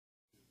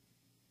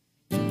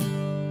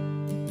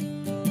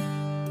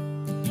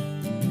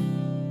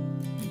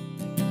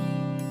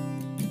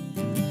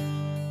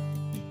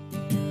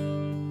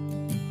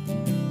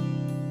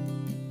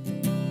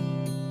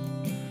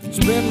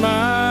Spent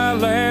my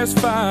last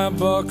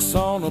 $5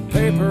 on a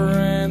paper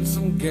and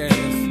some gas,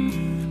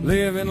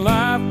 living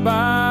life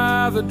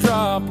by the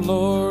drop,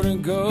 Lord,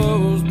 and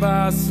goes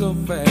by so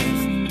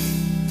fast.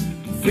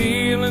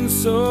 Feeling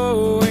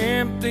so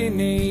empty,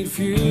 need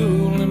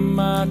fuel in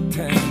my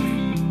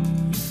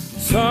tank.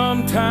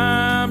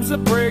 Sometimes I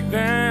break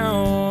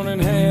down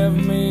and have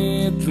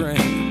me a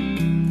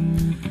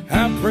drink.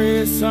 I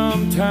pray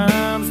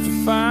sometimes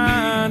to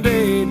find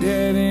a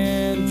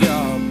dead-end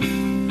job.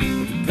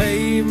 The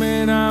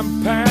pavement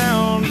I'm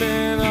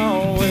pounding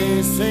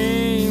always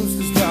seems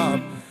to stop.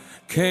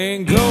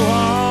 Can't go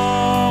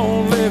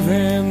on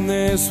living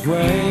this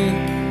way.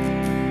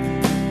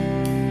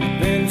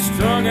 Been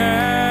strung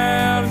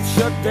out and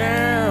shut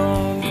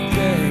down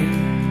today.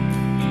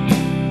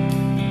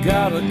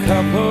 Got a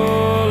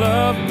couple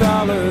of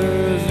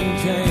dollars and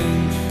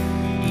change,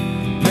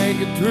 make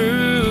it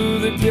through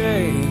the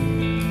day.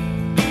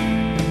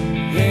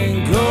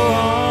 Can't go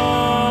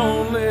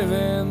on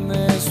living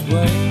this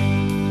way.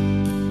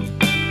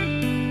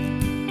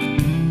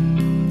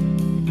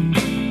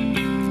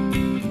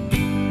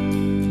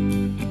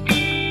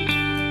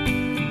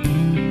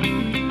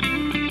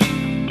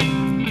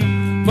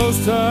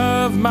 Most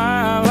of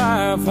my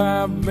life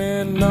I've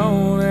been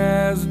known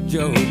as a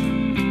joke.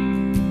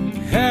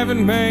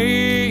 Haven't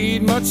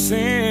made much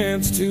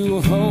sense to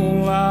a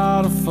whole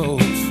lot of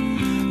folks.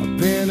 I've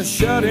been a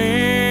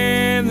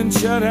shut-in, then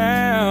shut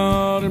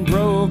out, and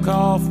broke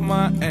off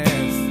my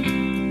ass.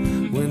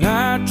 When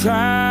I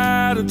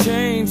try to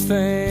change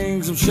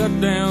things, I'm shut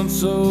down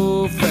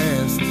so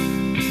fast.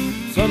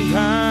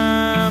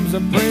 Sometimes I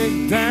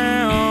break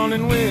down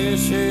and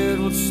wish it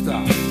would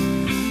stop.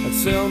 I'd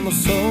sell my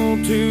soul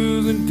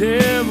to the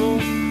devil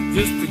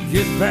just to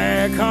get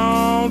back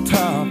on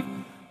top.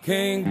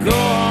 Can't go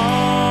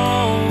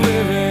on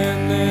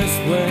living this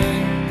way.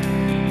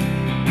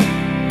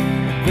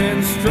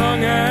 Been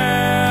strung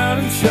out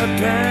and shut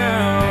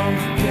down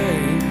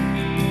today.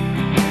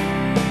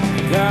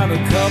 Got a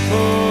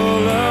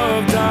couple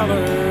of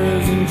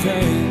dollars and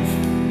change,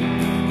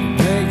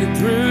 make it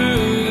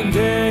through the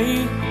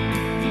day.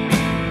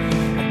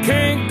 I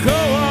can't go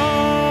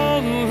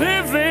on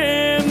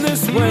living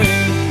this way.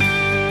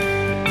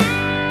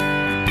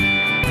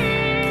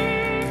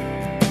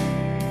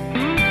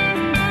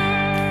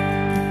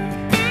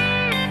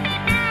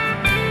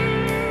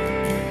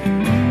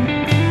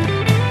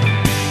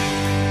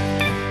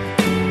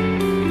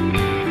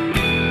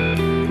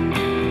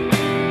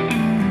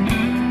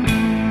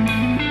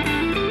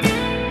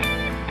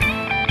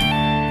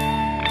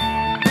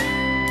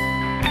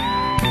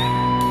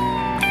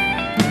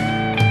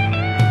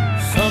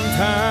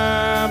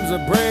 Sometimes I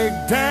break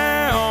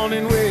down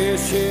and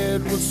wish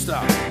it would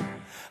stop.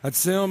 I'd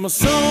sell my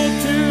soul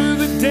to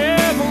the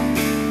devil,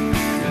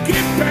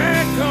 get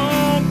back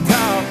on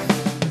top.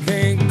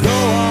 Can't go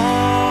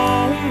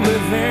on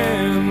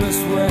living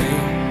this way.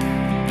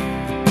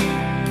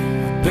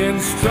 I've been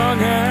strung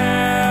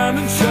out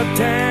and shut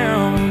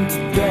down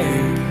today.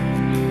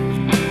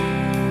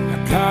 I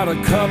got a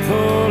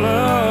couple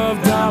of